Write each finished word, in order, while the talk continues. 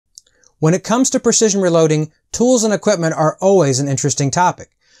When it comes to precision reloading, tools and equipment are always an interesting topic.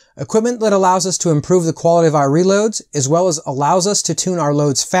 Equipment that allows us to improve the quality of our reloads, as well as allows us to tune our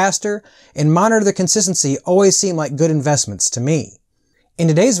loads faster and monitor the consistency, always seem like good investments to me. In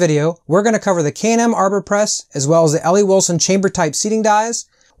today's video, we're going to cover the K&M Arbor Press, as well as the L.E. Wilson chamber type seating dies.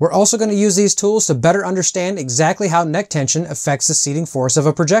 We're also going to use these tools to better understand exactly how neck tension affects the seating force of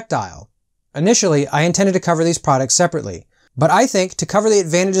a projectile. Initially, I intended to cover these products separately, but I think to cover the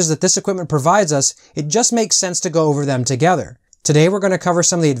advantages that this equipment provides us, it just makes sense to go over them together. Today we're going to cover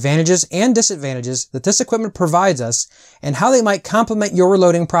some of the advantages and disadvantages that this equipment provides us and how they might complement your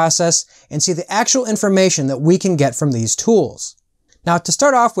reloading process and see the actual information that we can get from these tools. Now to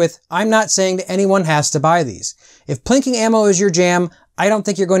start off with, I'm not saying that anyone has to buy these. If plinking ammo is your jam, I don't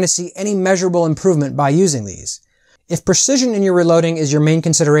think you're going to see any measurable improvement by using these. If precision in your reloading is your main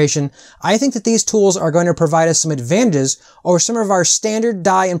consideration, I think that these tools are going to provide us some advantages over some of our standard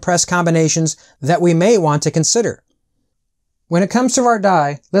die and press combinations that we may want to consider. When it comes to our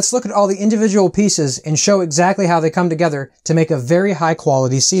die, let's look at all the individual pieces and show exactly how they come together to make a very high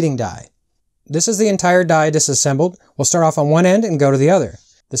quality seating die. This is the entire die disassembled. We'll start off on one end and go to the other.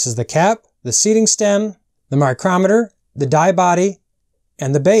 This is the cap, the seating stem, the micrometer, the die body,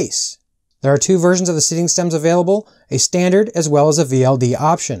 and the base. There are two versions of the seating stems available, a standard as well as a VLD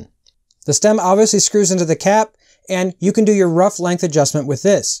option. The stem obviously screws into the cap, and you can do your rough length adjustment with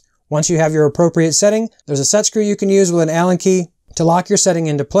this. Once you have your appropriate setting, there's a set screw you can use with an Allen key to lock your setting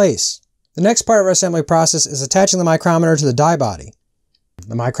into place. The next part of our assembly process is attaching the micrometer to the die body.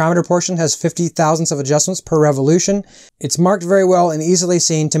 The micrometer portion has 50 thousandths of adjustments per revolution. It's marked very well and easily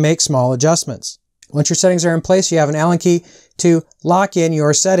seen to make small adjustments. Once your settings are in place, you have an Allen key to lock in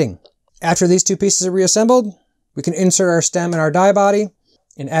your setting. After these two pieces are reassembled, we can insert our stem in our die body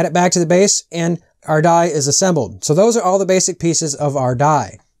and add it back to the base, and our die is assembled. So those are all the basic pieces of our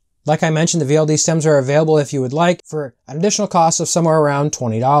die. Like I mentioned, the VLD stems are available if you would like for an additional cost of somewhere around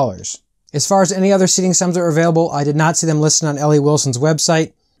 $20. As far as any other seating stems that are available, I did not see them listed on L.E. Wilson's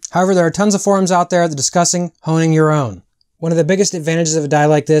website. However, there are tons of forums out there that are discussing honing your own. One of the biggest advantages of a die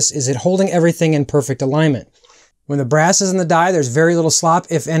like this is it holding everything in perfect alignment. When the brass is in the die, there's very little slop,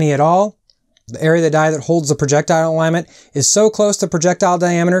 if any at all. The area of the die that holds the projectile alignment is so close to projectile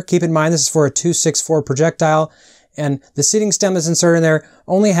diameter. Keep in mind this is for a 264 projectile, and the seating stem that's inserted in there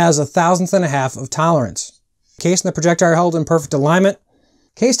only has 1/1000th of tolerance. Case and the projectile are held in perfect alignment.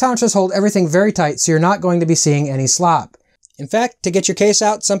 Case tolerances hold everything very tight, so you're not going to be seeing any slop. In fact, to get your case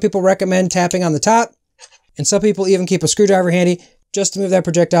out, some people recommend tapping on the top, and some people even keep a screwdriver handy just to move that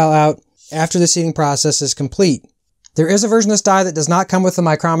projectile out after the seating process is complete. There is a version of this die that does not come with the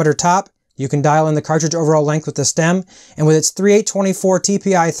micrometer top. You can dial in the cartridge overall length with the stem, and with its 3824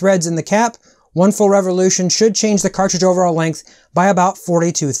 TPI threads in the cap, one full revolution should change the cartridge overall length by about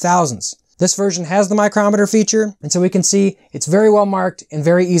 42 thousandths. This version has the micrometer feature, and so we can see it's very well marked and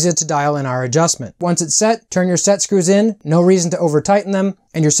very easy to dial in our adjustment. Once it's set, turn your set screws in, no reason to over tighten them,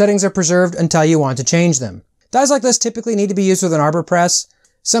 and your settings are preserved until you want to change them. Dies like this typically need to be used with an arbor press.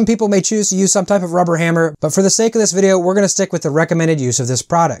 Some people may choose to use some type of rubber hammer, but for the sake of this video, we're going to stick with the recommended use of this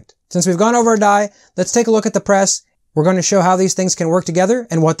product. Since we've gone over our die, let's take a look at the press. We're going to show how these things can work together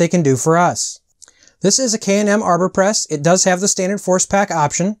and what they can do for us. This is a K&M Arbor Press. It does have the standard force pack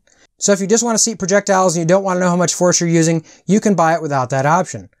option. So if you just want to seat projectiles and you don't want to know how much force you're using, you can buy it without that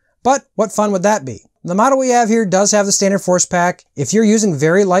option. But what fun would that be? The model we have here does have the standard force pack. If you're using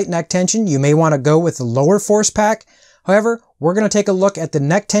very light neck tension, you may want to go with the lower force pack. However, we're going to take a look at the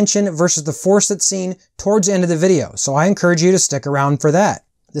neck tension versus the force that's seen towards the end of the video. So I encourage you to stick around for that.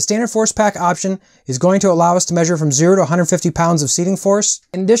 The standard force pack option is going to allow us to measure from 0 to 150 pounds of seating force.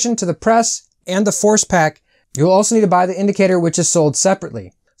 In addition to the press and the force pack, you'll also need to buy the indicator, which is sold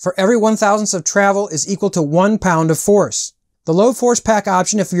separately. For every 1/1000th of travel is equal to 1 pound of force. The low force pack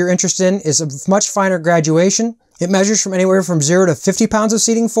option, if you're interested in, is a much finer graduation. It measures from anywhere from 0 to 50 pounds of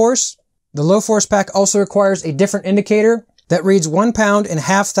seating force. The low force pack also requires a different indicator that reads 1 pound in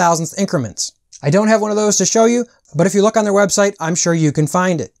 0.5 increments. I don't have one of those to show you, but if you look on their website, I'm sure you can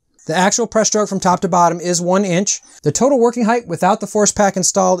find it. The actual press stroke from top to bottom is 1 inch. The total working height without the force pack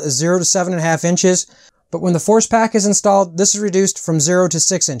installed is 0 to 7.5 inches. But when the force pack is installed, this is reduced from 0 to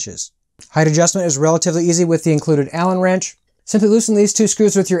 6 inches. Height adjustment is relatively easy with the included Allen wrench. Simply loosen these two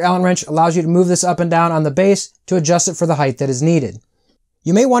screws with your Allen wrench allows you to move this up and down on the base to adjust it for the height that is needed.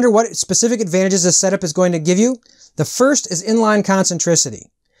 You may wonder what specific advantages this setup is going to give you. The first is inline concentricity.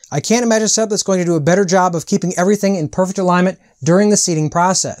 I can't imagine a setup that's going to do a better job of keeping everything in perfect alignment during the seating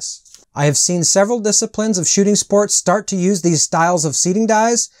process. I have seen several disciplines of shooting sports start to use these styles of seating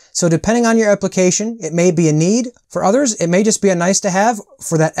dies, so depending on your application, it may be a need. For others, it may just be a nice to have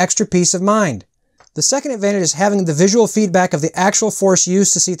for that extra peace of mind. The second advantage is having the visual feedback of the actual force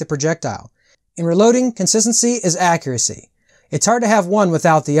used to seat the projectile. In reloading, consistency is accuracy. It's hard to have one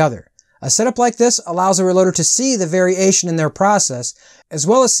without the other. A setup like this allows a reloader to see the variation in their process, as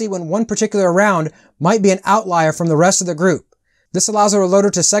well as see when one particular round might be an outlier from the rest of the group. This allows a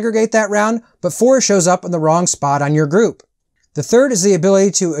reloader to segregate that round before it shows up in the wrong spot on your group. The third is the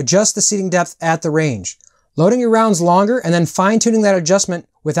ability to adjust the seating depth at the range. Loading your rounds longer and then fine-tuning that adjustment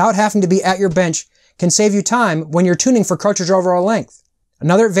without having to be at your bench can save you time when you're tuning for cartridge overall length.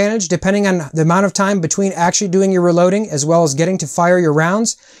 Another advantage, depending on the amount of time between actually doing your reloading as well as getting to fire your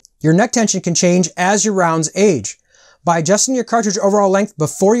rounds, your neck tension can change as your rounds age. By adjusting your cartridge overall length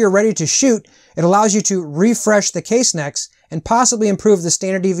before you're ready to shoot, it allows you to refresh the case necks and possibly improve the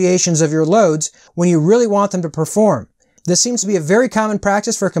standard deviations of your loads when you really want them to perform. This seems to be a very common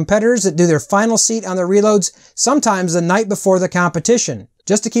practice for competitors that do their final seat on their reloads sometimes the night before the competition,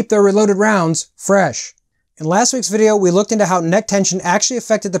 just to keep their reloaded rounds fresh. In last week's video, we looked into how neck tension actually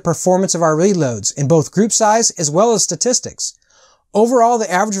affected the performance of our reloads in both group size as well as statistics. Overall,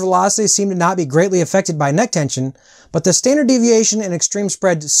 the average velocity seemed to not be greatly affected by neck tension, but the standard deviation and extreme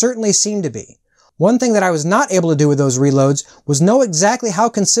spread certainly seemed to be. One thing that I was not able to do with those reloads was know exactly how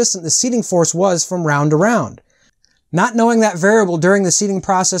consistent the seating force was from round to round. Not knowing that variable during the seating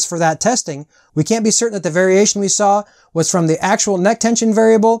process for that testing, we can't be certain that the variation we saw was from the actual neck tension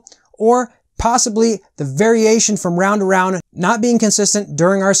variable or possibly the variation from round to round not being consistent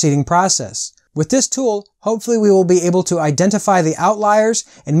during our seating process. With this tool, hopefully we will be able to identify the outliers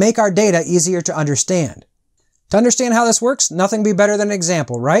and make our data easier to understand. To understand how this works, nothing would be better than an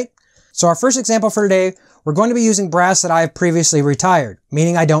example, right? So our first example for today, we're going to be using brass that I have previously retired,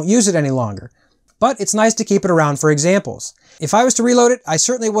 meaning I don't use it any longer. But it's nice to keep it around for examples. If I was to reload it, I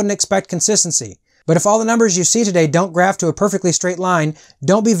certainly wouldn't expect consistency. But if all the numbers you see today don't graph to a perfectly straight line,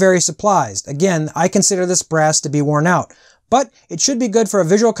 don't be very surprised. Again, I consider this brass to be worn out. But it should be good for a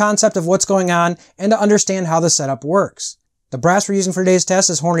visual concept of what's going on and to understand how the setup works. The brass we're using for today's test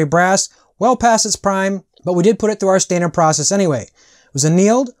is horny brass, well past its prime, but we did put it through our standard process anyway. It was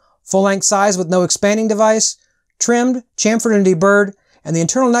annealed, full-length size with no expanding device, trimmed, chamfered and deburred, and the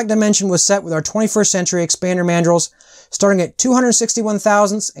internal neck dimension was set with our 21st century expander mandrels, starting at 261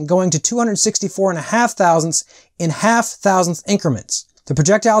 thousandths and going to 264.5 thousandths in half-thousandth increments. The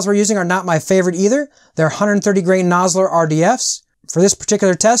projectiles we're using are not my favorite either. They're 130 grain Nosler RDFs. For this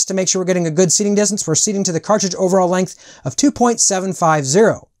particular test, to make sure we're getting a good seating distance, we're seating to the cartridge overall length of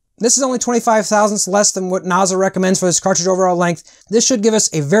 2.750. This is only 25 thousandths less than what Nosler recommends for this cartridge overall length. This should give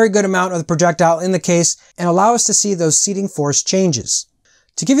us a very good amount of the projectile in the case and allow us to see those seating force changes.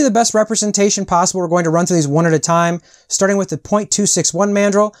 To give you the best representation possible, we're going to run through these one at a time, starting with the .261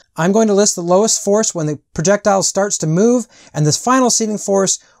 mandrel. I'm going to list the lowest force when the projectile starts to move, and the final seating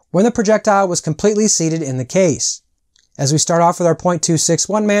force when the projectile was completely seated in the case. As we start off with our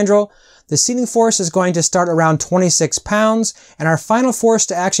 .261 mandrel, the seating force is going to start around 26 pounds, and our final force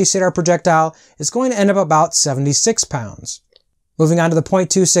to actually seat our projectile is going to end up about 76 pounds. Moving on to the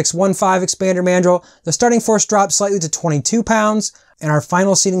 .2615 expander mandrel, the starting force dropped slightly to 22 pounds, and our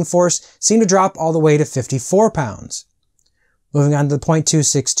final seating force seemed to drop all the way to 54 pounds. Moving on to the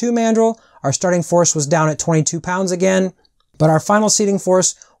 .262 mandrel, our starting force was down at 22 pounds again, but our final seating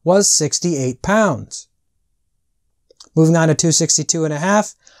force was 68 pounds. Moving on to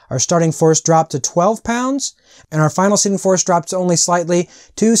 .262.5, our starting force dropped to 12 pounds, and our final seating force dropped only slightly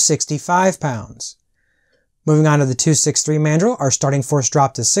to 65 pounds. Moving on to the .263 mandrel, our starting force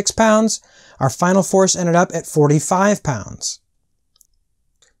dropped to 6 pounds. Our final force ended up at 45 pounds.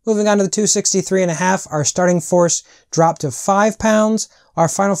 Moving on to the .263.5, our starting force dropped to 5 pounds, our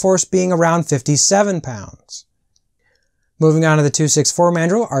final force being around 57 pounds. Moving on to the .264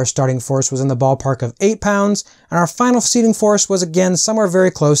 mandrel, our starting force was in the ballpark of 8 pounds, and our final seating force was again somewhere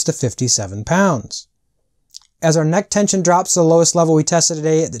very close to 57 pounds. As our neck tension drops to the lowest level we tested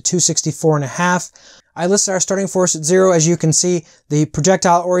today at the .264.5, I listed our starting force at 0. As you can see, the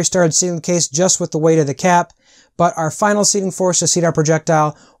projectile already started seating the case just with the weight of the cap, but our final seating force to seat our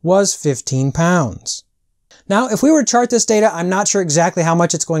projectile was 15 pounds. Now, if we were to chart this data, I'm not sure exactly how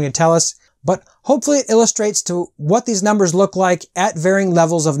much it's going to tell us, but hopefully it illustrates to what these numbers look like at varying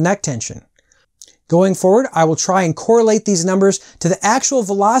levels of neck tension. Going forward, I will try and correlate these numbers to the actual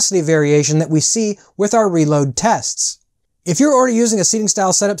velocity variation that we see with our reload tests. If you're already using a seating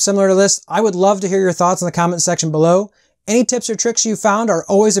style setup similar to this, I would love to hear your thoughts in the comment section below. Any tips or tricks you found are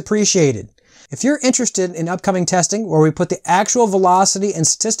always appreciated. If you're interested in upcoming testing where we put the actual velocity and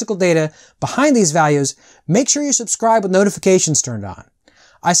statistical data behind these values, make sure you subscribe with notifications turned on.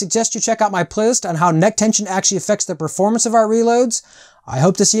 I suggest you check out my playlist on how neck tension actually affects the performance of our reloads. I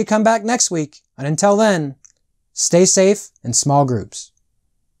hope to see you come back next week, and until then, stay safe in small groups.